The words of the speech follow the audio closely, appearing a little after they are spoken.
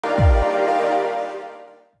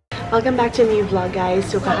Welcome back to a new vlog, guys.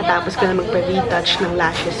 So, kakatapos ko na magpa-retouch ng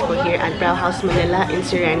lashes ko here at BROWHAUS Manila in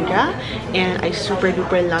Serendra. And I super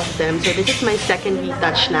duper love them. So, this is my second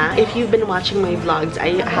retouch na. If you've been watching my vlogs,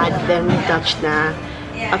 I had them retouched na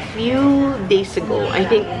a few days ago. I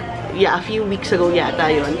think, yeah, a few weeks ago yata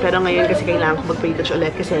yun. Pero ngayon kasi kailangan ko mag-retouch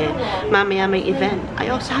ulit kasi mamaya may event. I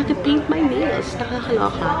also have to paint my nails.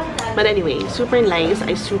 Nakakaloka. But anyway, super nice.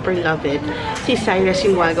 I super love it. Si Cyres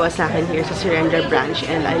yung gumagawa sa akin here sa Serendra branch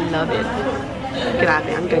and I love it. Grabe,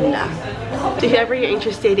 ang ganda. So if ever you're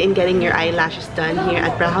interested in getting your eyelashes done here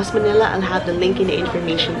at BROWHAUS Manila, I'll have the link in the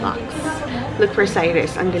information box. Look for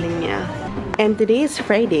Cyres. Ang galing niya. And today is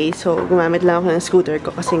Friday, so gumamit lang ako ng scooter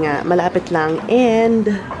ko kasi nga malapit lang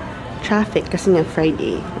and traffic kasi nga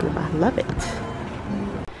Friday. Ano ba? Love it.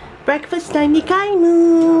 Breakfast time ni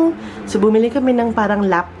Kaimu! So, bumili kami ng parang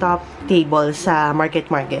laptop table sa market.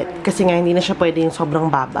 Kasi nga, hindi na siya pwede yung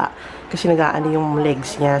sobrang baba. Kasi nag-aano yung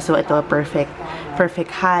legs niya. So, ito,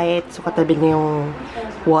 perfect height. So, katabi niya yung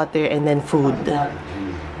water and then food.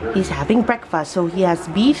 He's having breakfast. So, he has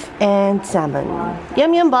beef and salmon.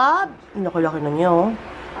 Yum, yum, Bob! Nakulaki na niya, oh.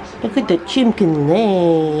 Look at the chicken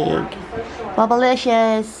leg.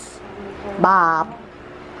 Bobalicious! Bob!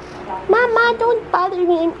 Mama, don't bother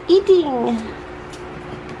me. I'm eating.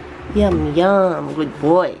 Yum, yum. Good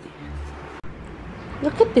boy.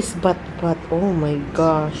 Look at this butt. Oh my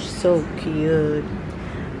gosh. So cute.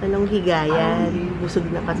 Anong higayan? Busog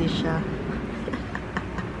na kasi siya.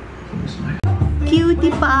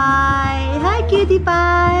 Cutie pie. Hi, cutie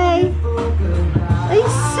pie. Ay,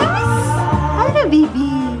 sus. Hello, baby.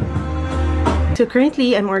 So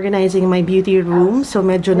currently, I'm organizing my beauty room. So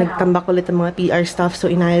medyo nagtambak ulit ang mga PR stuff. So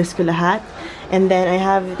inayos ko lahat. And then I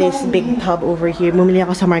have this big tub over here. Bumili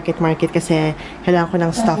ako sa market kasi kailangan ko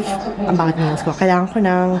ng stuff. Ang bakit nails ko? Kailangan ko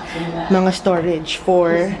ng mga storage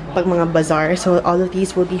for pag mga bazaar. So all of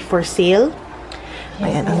these will be for sale.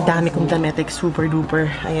 Ayan, ang dami kong damit. Like super duper.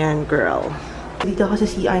 Ayan, girl. Dito ako sa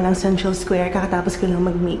CR ng Central Square. Kakatapos ko lang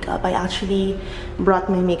mag-makeup. I actually brought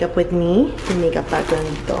my makeup with me. Yung makeup bag lang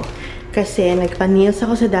dito. Kasi nagpa-nails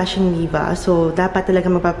ako sa Dashing Diva. So, dapat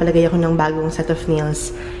talaga magpapalagay ako ng bagong set of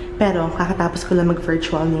nails. Pero, kakatapos ko lang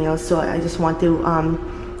mag-virtual nails. So, I just want to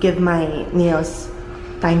give my nails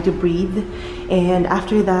time to breathe. And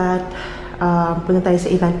after that, punta tayo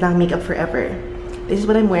sa event lang, Makeup Forever. This is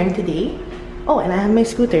what I'm wearing today. Oh, and I have my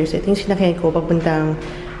scooter. So, ito yung sinakay ko papuntang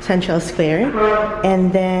Central Square.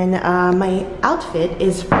 And then, my outfit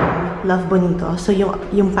is from Love Bonito. So,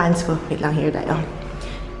 yung pants ko. Wait lang, here tayo.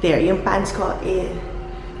 There, yung pants ko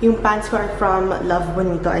are from Love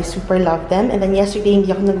Bonito. I super love them. And then yesterday, hindi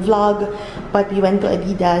ako nag-vlog, but we went to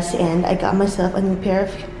Adidas and I got myself a new pair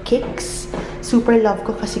of kicks. Super love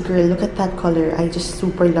ko kasi, girl, look at that color. I just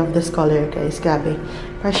super love this color, guys. Grabe.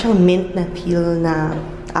 Parang siyang mint na teal na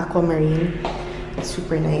aquamarine.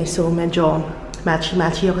 Super nice. So, medyo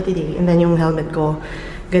matchy-matchy ako today. And then yung helmet ko,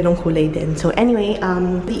 ganong kulay din. So anyway,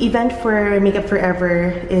 the event for Makeup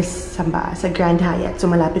Forever is samba, sa Grand Hyatt. So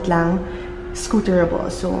malapit lang, scooterable.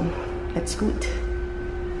 So let's scoot.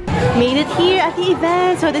 Made it here at the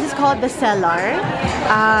event. So this is called the Cellar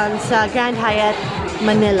sa Grand Hyatt,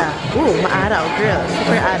 Manila. Ooh, maaraw, girl.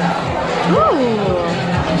 Super araw. Ooh!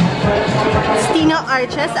 Stina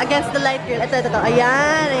Arches against the light, girl. Ito.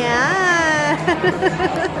 Ayan.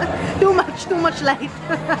 Too much light.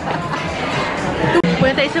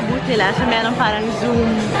 Punta tayo sa booth nila. So, meron parang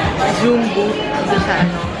Zoom booth dito sa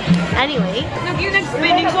ano. Anyway. Yung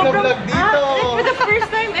nag-spinning ko from for the first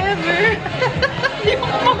time ever. Hindi ko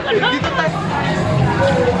makakalap. Dito tayo.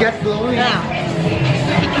 Get glowing. Yeah.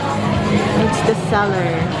 It's the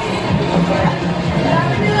Cellar.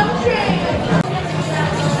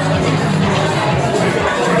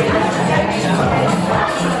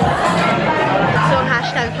 So,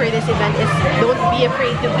 hashtag for this event is don't be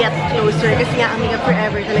afraid to get closer. Kasi nga, ang Makeup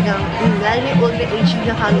Forever talagang, lalo yung Ultra HD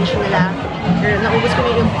na foundation nila. Pero naubos ko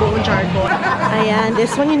na yung buong jar ko. Ayan,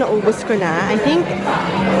 this one yung naubos ko na. I think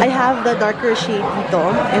I have the darker shade dito.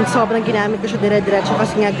 And sobrang ginamit ko siya dire-diretso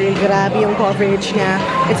kasi nga, girl, grabe yung coverage niya.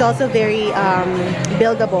 It's also very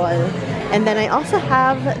buildable. And then I also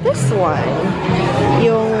have this one.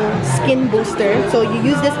 Yung Skin Booster. So, you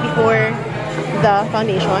use this before the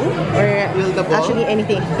foundation or Buildable? Actually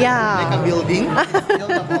anything. Yeah. Like a building?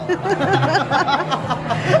 Buildable.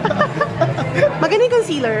 Maganda yung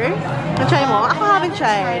concealer. Na-try mo? Ako haven't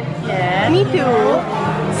tried. Yes. Me too.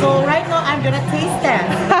 So right now I'm gonna taste that.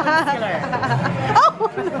 Concealer. Oh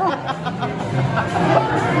no!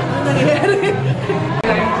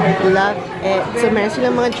 Love it. So meron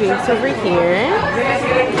silang mga drinks over here.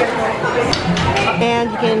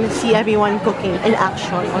 And you can see everyone cooking in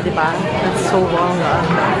action. O, diba? That's so bongga.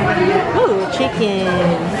 Ooh, chicken.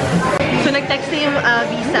 So, nag-text na yung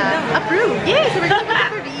visa. Approved! Yay! So, we're going to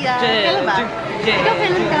Korea. Kailan ba? Ikaw,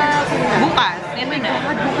 kailan ka? Bukas. Ito na.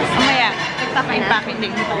 Mamaya. May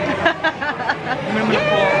packaging. Yay!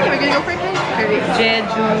 We're gonna go for Korea.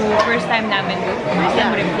 Jeju. First time namin. First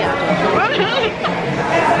time rin.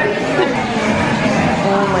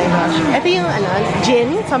 Oh my gosh. Ito yung ano,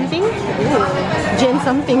 gin something? Ooh, gin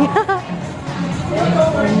something.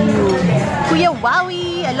 Kuya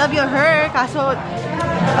Wowie, I love your hair. Kaso,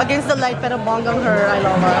 against the light, pero bonggang hair. I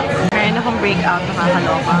love her. Meron akong breakout,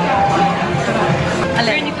 nakakaloka.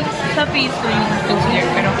 Alam, hindi ko sa face ko yung concealer,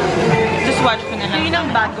 pero just watch ko na lang. Yun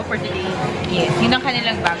ang bag ko for today. Yes, yun ang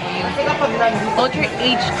kanilang bago. Yung Ultra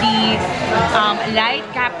HD light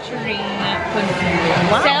capturing concealer.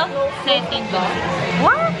 Wow. Self-setting gloss.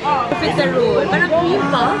 What? If it's a roll, parang cream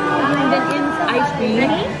pa, and then in ice cream.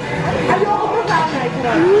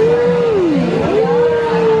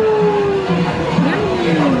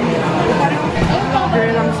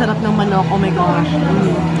 Girl, ang sarap ng manok. Oh my gosh.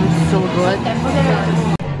 It's so good.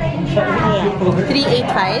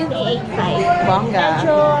 385? 385. Bongga.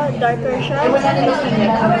 Medyo darker siya.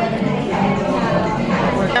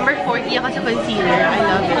 Number 40 ako sa concealer. I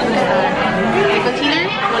love it. May concealer?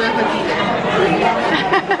 Walang concealer.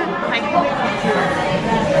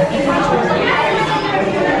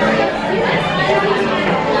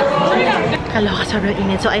 Kaloka, sobrang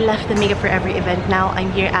init. So, I left the makeup for every event. Now,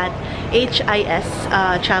 I'm here at H.I.S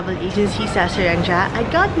travel agency sa Serendra. I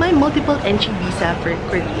got my multiple entry visa for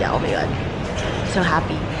Korea. Oh my god. So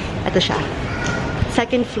happy. Ito siya.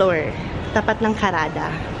 Second floor. Tapat ng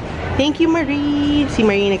Karada. Thank you, Marie. Si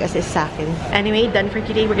Marie nag-assist sa akin. Anyway, done for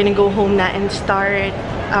today. We're gonna go home na and start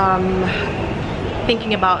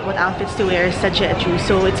thinking about what outfits to wear sa Jeju.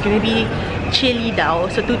 So, it's gonna be chilly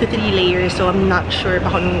daw. So, 2 to 3 layers. So, I'm not sure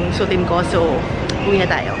pa kung suotin ko. So, uwi na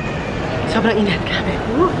tayo. Sobrang ingat. Grabe.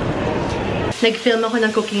 Nag-film ako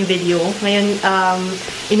ng cooking video. Ngayon,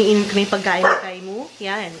 iniinom ko na yung pagkain ni Kaimu.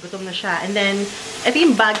 Yan, gutom na siya. And then, ito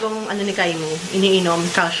yung bagong ano ni Kaimu. Iniinom,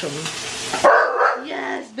 calcium.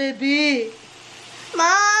 Yes, baby!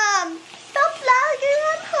 Mom! Stop lagging!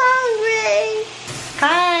 I'm hungry!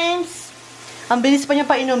 Kimes! Ang bilis pa niya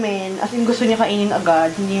painumin. As in, gusto niya kainin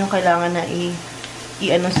agad. Hindi yung kailangan na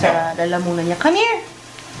i-ano sa lalamunan niya. Come here!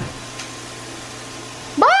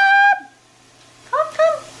 Bob!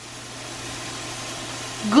 Come!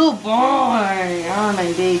 Good boy! Oh, my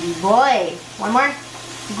baby boy. One more.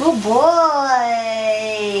 Good boy!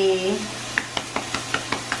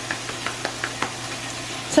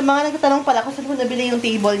 Sa mga nagtatanong pala kung saan ko nabili yung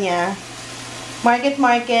table niya,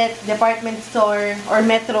 Market, department store, or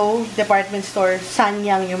Metro department store,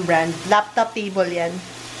 SANYANG yung brand. Laptop table yan.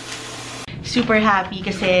 Super happy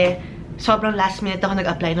kasi sobrang last minute ako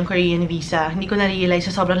nag-apply ng Korean visa. Hindi ko na-realize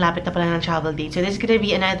na sobrang lapit na pala ng travel date. So this is gonna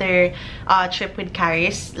be another trip with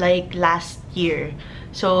Cyres like last year.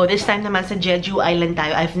 So this time naman sa Jeju Island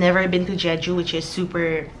tayo. I've never been to Jeju, which is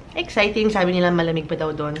super exciting. Sabi nila malamig pa daw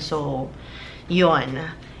doon. So, yun.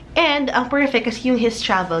 And, ang perfect kasi yung H.I.S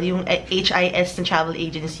travel, yung H.I.S na travel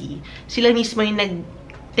agency, sila mismo yung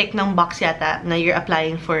nag-tick ng box yata na you're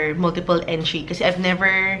applying for multiple entry. Kasi I've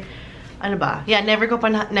never, ano ba? Yeah, never pa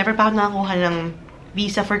ako nakakuha ng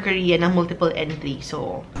visa for Korea ng multiple entry.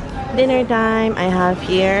 So, dinner time. I have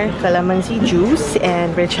here calamansi juice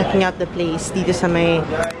and we're checking out the place. Dito sa may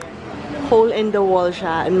hole in the wall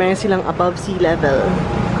siya and meron silang above sea level.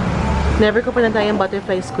 Never ko pa na yung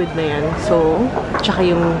butterfly squid na yan. So, tsaka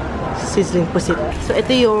yung sizzling pusit. So,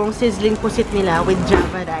 ito yung sizzling pusit nila with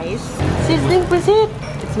java rice. Sizzling pusit!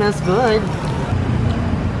 It smells good.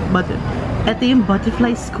 Ito yung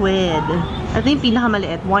butterfly squid. Ito yung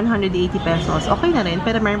pinakamaliit. 180 pesos. Okay na rin.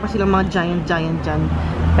 Pero meron pa silang mga giant dyan.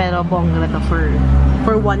 Pero bongga na to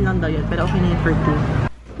for one lang daw yun. Pero okay na yun for two.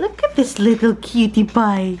 Look at this little cutie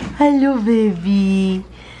pie. Hello, baby.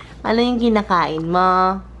 Ano yung kinakain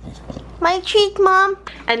mo? My treat, Mom!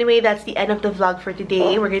 Anyway, that's the end of the vlog for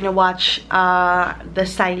today. We're gonna watch the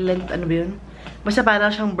silent, ano ba yun? Basta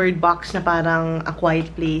parang siyang bird box na parang A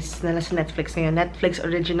Quiet Place na nasa Netflix ngayon. Netflix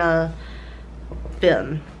original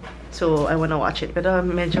film. So, I wanna watch it. Pero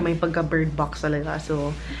medyo may pagka bird box talaga.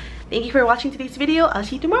 So, thank you for watching today's video. I'll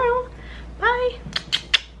see you tomorrow!